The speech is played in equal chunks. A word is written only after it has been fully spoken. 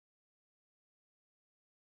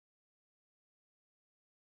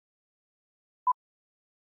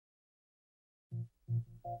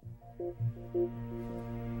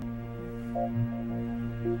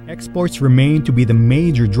Exports remain to be the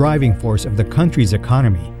major driving force of the country's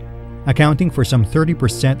economy, accounting for some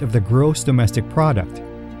 30% of the gross domestic product.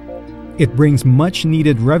 It brings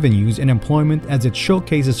much-needed revenues and employment as it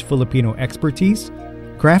showcases Filipino expertise,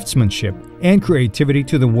 craftsmanship, and creativity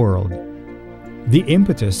to the world. The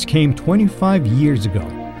impetus came 25 years ago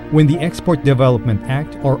when the Export Development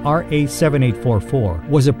Act, or RA 7844,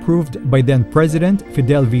 was approved by then-President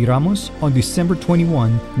Fidel V. Ramos on December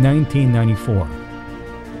 21, 1994.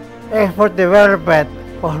 Export development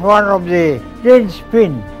was one of the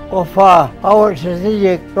linchpin of our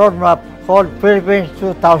strategic roadmap called Philippines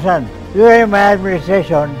 2000. During my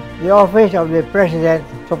administration, the Office of the President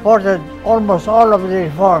supported almost all of the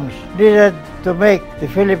reforms needed to make the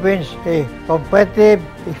Philippines a competitive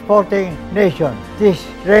exporting nation. This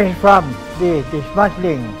ranged from the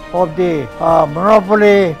dismantling of the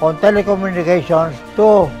monopoly on telecommunications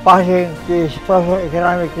to passing the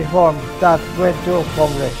socio-economic reforms that went to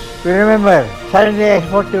Congress. We remember signing the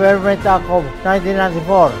Export Development Act of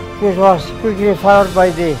 1994. This was quickly followed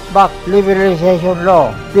by the Back Liberalization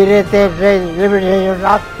Law, the Retail Trade Liberalization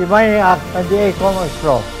Act, the Mining Act, and the E-Commerce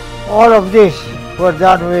Law. All of these were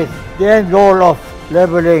done with the end goal of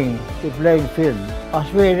leveling the playing field, as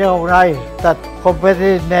we recognize that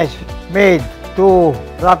competitiveness made to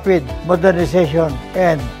rapid modernization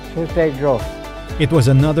and sustained growth. It was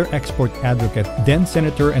another export advocate, then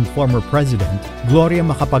Senator and former President, Gloria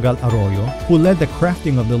Macapagal Arroyo, who led the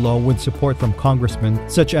crafting of the law with support from congressmen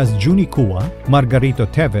such as Juni Cua, Margarito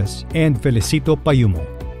Teves, and Felicito Payumo.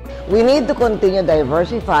 We need to continue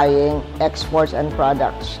diversifying exports and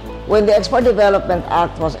products. When the Export Development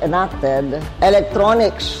Act was enacted,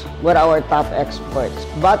 electronics were our top exports.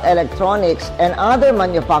 But electronics and other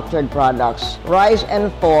manufactured products rise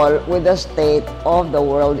and fall with the state of the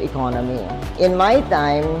world economy. In my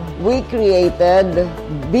time, we created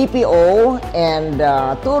BPO and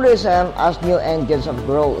tourism as new engines of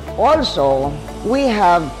growth. Also, we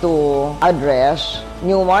have to address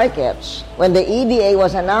new markets. When the EDA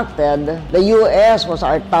was enacted, the US was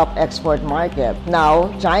our top export market. Now,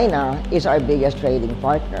 China is our biggest trading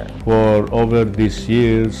partner. For over these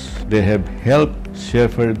years, they have helped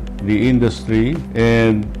shepherd the industry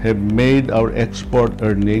and have made our export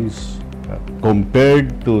earnings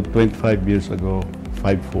compared to 25 years ago,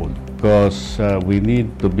 fivefold. Because we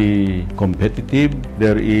need to be competitive.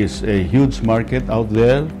 There is a huge market out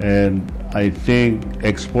there, and I think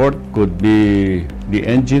export could be the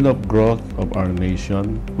engine of growth of our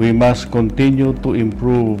nation. We must continue to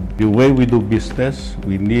improve the way we do business.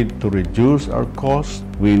 We need to reduce our costs.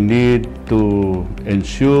 We need to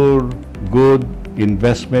ensure good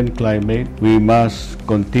investment climate. We must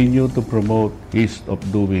continue to promote ease of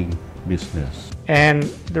doing business. And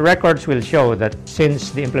the records will show that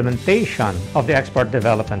since the implementation of the Export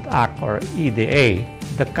Development Act, or EDA,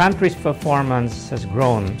 the country's performance has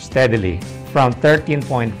grown steadily from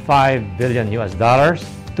 $13.5 billion US dollars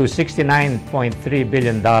to $69.3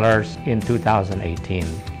 billion in 2018.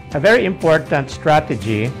 A very important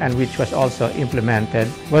strategy, and which was also implemented,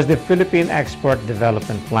 was the Philippine Export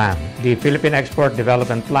Development Plan. The Philippine Export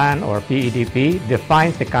Development Plan, or PEDP,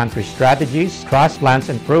 defines the country's strategies, trust plans,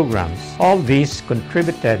 and programs. All these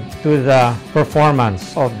contributed to the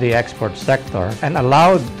performance of the export sector and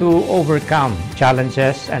allowed to overcome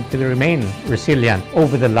challenges and to remain resilient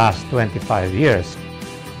over the last 25 years.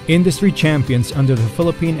 Industry champions under the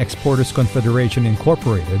Philippine Exporters Confederation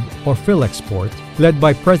Incorporated, or PhilExport, led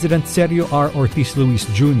by President Sergio R. Ortiz Luis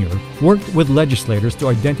Jr., worked with legislators to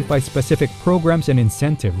identify specific programs and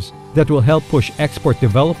incentives that will help push export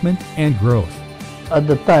development and growth. At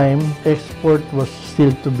the time, export was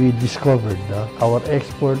still to be discovered. Our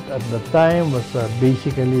export at the time was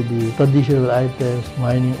basically the traditional items,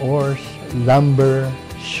 mining ores, lumber,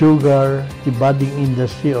 sugar, the budding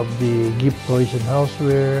industry of the gift toys and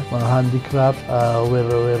houseware, mga handicraft, where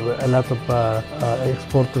a lot of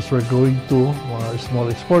exporters were going to, small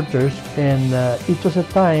exporters. And it was a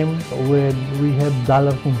time when we had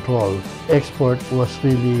dollar control. Export was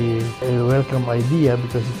really a welcome idea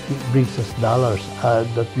because it brings us dollars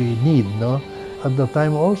that we need, no? At the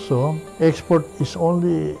time also, export is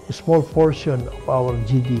only a small portion of our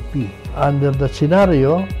GDP. Under that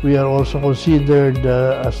scenario, we are also considered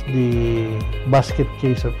as the basket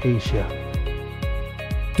case of Asia.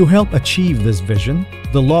 To help achieve this vision,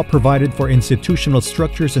 the law provided for institutional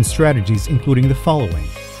structures and strategies including the following.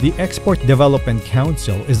 The Export Development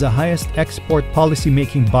Council is the highest export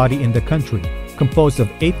policy-making body in the country, composed of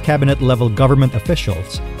 8 cabinet-level government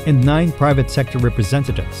officials and 9 private sector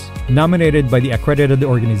representatives, nominated by the Accredited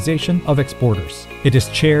Organization of Exporters. It is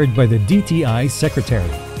chaired by the DTI Secretary.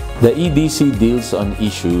 The EDC deals on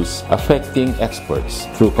issues affecting exports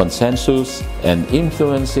through consensus and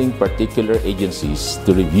influencing particular agencies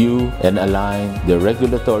to review and align their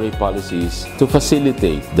regulatory policies to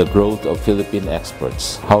facilitate the growth of Philippine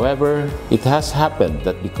exports. However, it has happened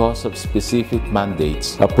that because of specific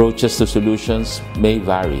mandates, approaches to solutions may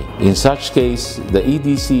vary. In such case, the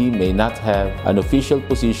EDC may not have an official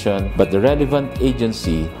position, but the relevant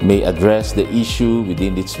agency may address the issue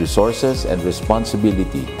within its resources and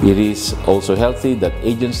responsibility. It is also healthy that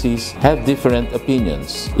agencies have different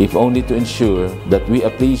opinions, if only to ensure that we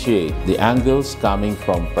appreciate the angles coming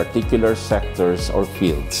from particular sectors or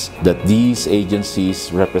fields that these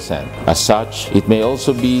agencies represent. As such, it may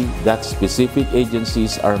also be that specific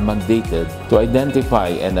agencies are mandated to identify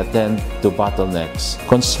and attend to bottlenecks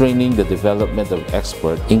constraining the development of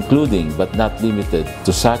export, including but not limited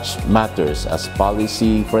to such matters as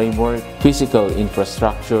policy framework, physical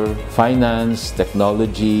infrastructure, finance,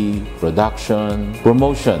 technology, production,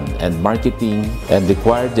 promotion, and marketing, and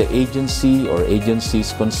require the agency or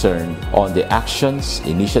agencies concerned on the actions,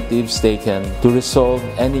 initiatives taken to resolve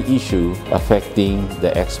any issue affecting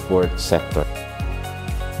the export sector.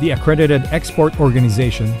 The Accredited Export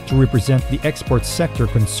Organization to represent the export sector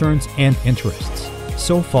concerns and interests.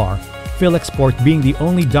 So far, PhilExport, being the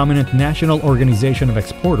only dominant national organization of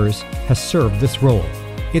exporters, has served this role.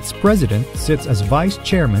 Its president sits as vice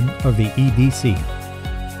chairman of the EDC.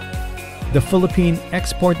 The Philippine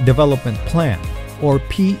Export Development Plan, or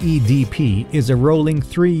PEDP, is a rolling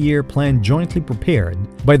 3-year plan jointly prepared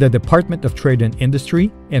by the Department of Trade and Industry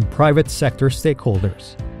and private sector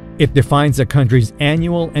stakeholders. It defines a country's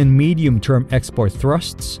annual and medium-term export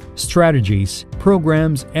thrusts, strategies,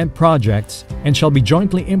 programs, and projects, and shall be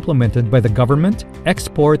jointly implemented by the government,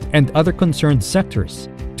 export, and other concerned sectors.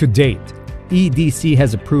 To date, EDC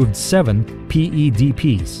has approved 7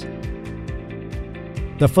 PEDPs.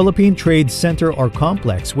 The Philippine Trade Center or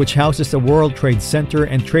Complex, which houses the World Trade Center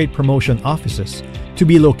and trade promotion offices, to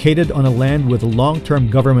be located on a land with a long-term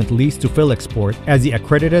government lease to PhilExport as the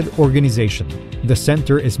accredited organization. The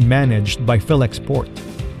center is managed by PhilExport.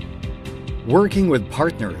 Working with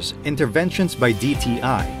partners, interventions by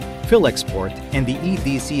DTI, PhilExport, and the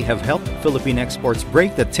EDC have helped Philippine exports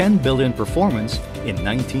break the 10 billion performance in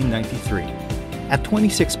 1993. At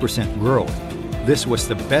 26% growth, this was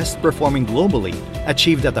the best performing globally,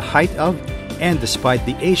 achieved at the height of and despite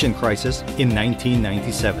the Asian crisis in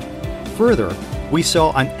 1997. Further, we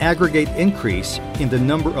saw an aggregate increase in the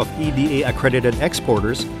number of EDA accredited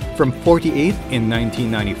exporters from 48 in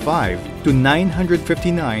 1995 to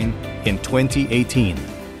 959 in 2018.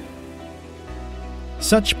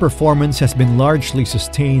 Such performance has been largely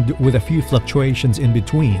sustained with a few fluctuations in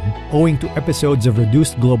between, owing to episodes of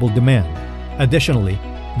reduced global demand. Additionally,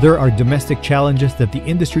 there are domestic challenges that the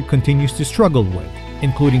industry continues to struggle with,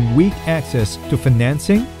 including weak access to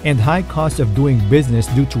financing and high cost of doing business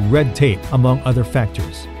due to red tape, among other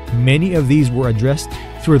factors. Many of these were addressed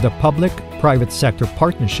through the public-private sector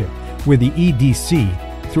partnership with the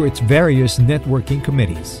EDC through its various networking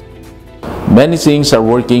committees. Many things are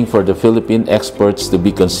working for the Philippine exports to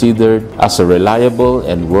be considered as a reliable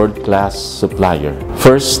and world-class supplier.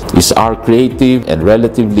 First is our creative and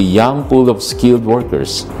relatively young pool of skilled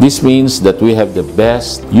workers. This means that we have the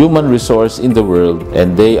best human resource in the world,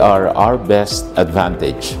 and they are our best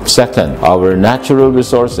advantage. Second, our natural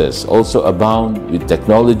resources also abound with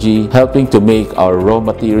technology, helping to make our raw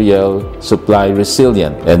material supply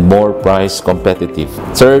resilient and more price competitive.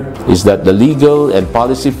 Third is that the legal and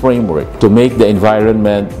policy framework to make the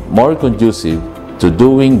environment more conducive to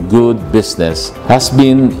doing good business has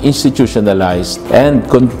been institutionalized and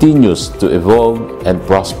continues to evolve and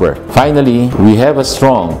prosper. Finally, we have a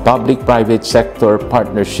strong public-private sector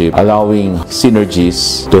partnership allowing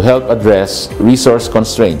synergies to help address resource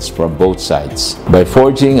constraints from both sides. By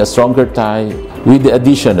forging a stronger tie with the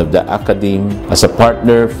addition of the academe as a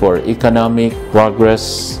partner for economic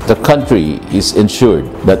progress, the country is ensured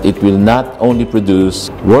that it will not only produce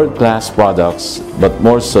world-class products, but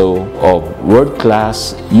more so of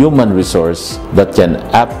world-class human resource that can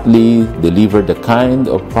aptly deliver the kind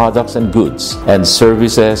of products and goods and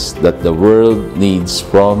services that the world needs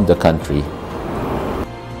from the country.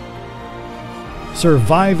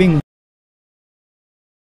 Surviving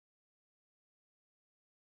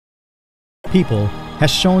people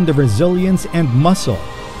has shown the resilience and muscle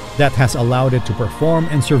that has allowed it to perform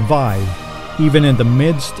and survive even in the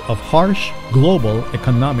midst of harsh global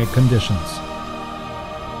economic conditions.